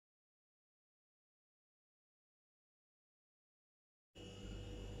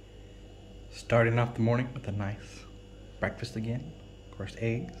Starting off the morning with a nice breakfast again. Of course,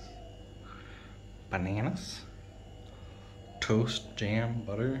 eggs, bananas, toast, jam,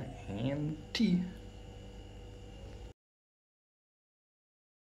 butter, and tea.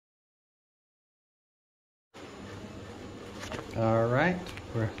 Alright,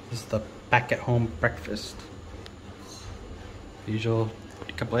 this is the back at home breakfast. Usual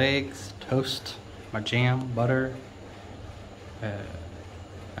couple eggs, toast, my jam, butter,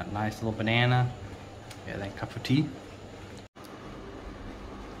 got a nice little banana, and then a cup of tea.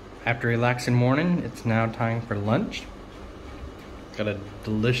 After a relaxing morning, it's now time for lunch. Got a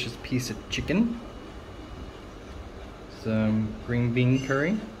delicious piece of chicken, some green bean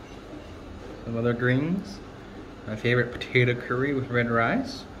curry, some other greens, my favorite potato curry with red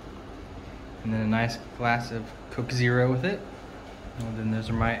rice, and then a nice glass of Coke Zero with it. And then those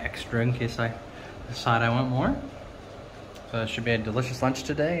are my extra in case I decide I want more. So it should be a delicious lunch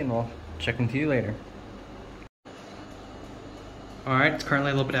today, and we'll check into you later. Alright, it's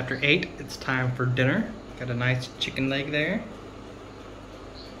currently a little bit after 8. It's time for dinner. Got a nice chicken leg there.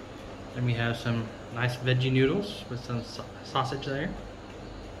 Then we have some nice veggie noodles with some sausage there.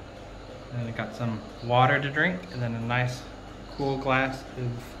 And I got some water to drink, and then a nice cool glass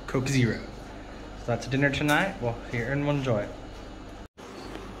of Coke Zero. So that's dinner tonight. We'll hear and we'll enjoy it.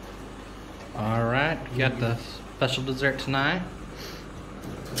 Alright, we got the special dessert tonight.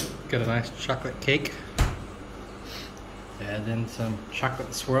 Got a nice chocolate cake. And then some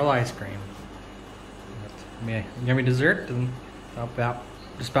chocolate swirl ice cream. That's a yummy dessert, and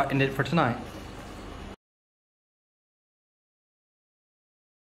just about ended for tonight.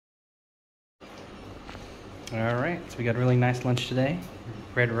 Alright, so we got a really nice lunch today.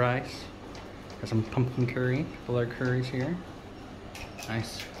 Red rice, got some pumpkin curry, a couple other curries here.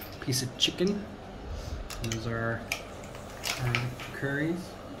 Nice piece of chicken. Those are our curries.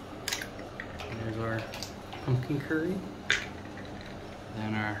 There's our pumpkin curry.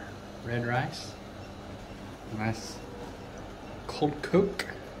 Then our red rice. Nice cold Coke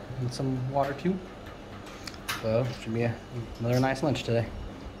and some water too. So should be another nice lunch today.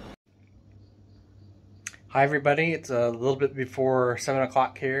 Hi everybody, it's a little bit before 7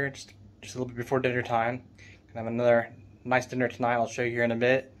 o'clock here, just a little bit before dinner time. Gonna have another nice dinner tonight. I'll show you here in a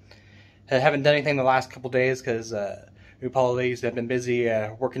bit. I haven't done anything the last couple days because Upali's have been busy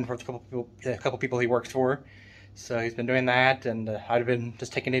working for a couple people he works for. So he's been doing that, and I've been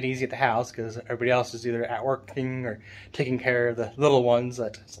just taking it easy at the house because everybody else is either at working or taking care of the little ones.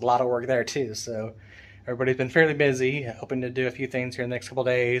 It's a lot of work there too. So everybody's been fairly busy, hoping to do a few things here in the next couple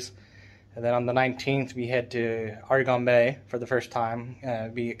days. And then on the 19th, we head to Aragon Bay for the first time.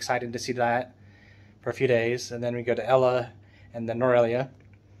 Be excited to see that for a few days. And then we go to Ella and then Norelia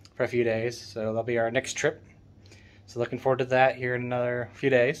for a few days. So that'll be our next trip. So looking forward to that here in another few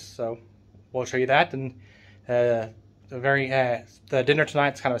days. So we'll show you that. And the dinner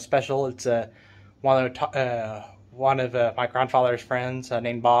tonight's kind of special. It's one of my grandfather's friends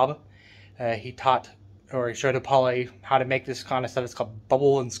named Bob. He showed Upali how to make this kind of stuff. It's called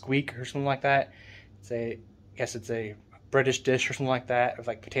bubble and squeak or something like that. I guess it's a British dish or something like that, with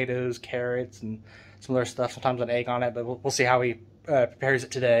like potatoes, carrots, and some other stuff. Sometimes an egg on it, but we'll see how he prepares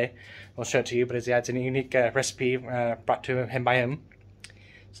it today. We'll show it to you. But it's a unique recipe brought to him by him.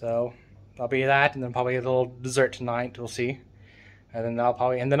 So that'll be that, and then probably a little dessert tonight. We'll see, and then that'll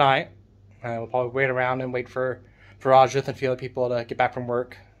probably end the night. We'll probably wait around and wait for Rajith and a few other people to get back from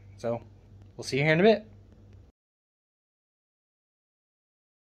work. So we'll see you here in a bit.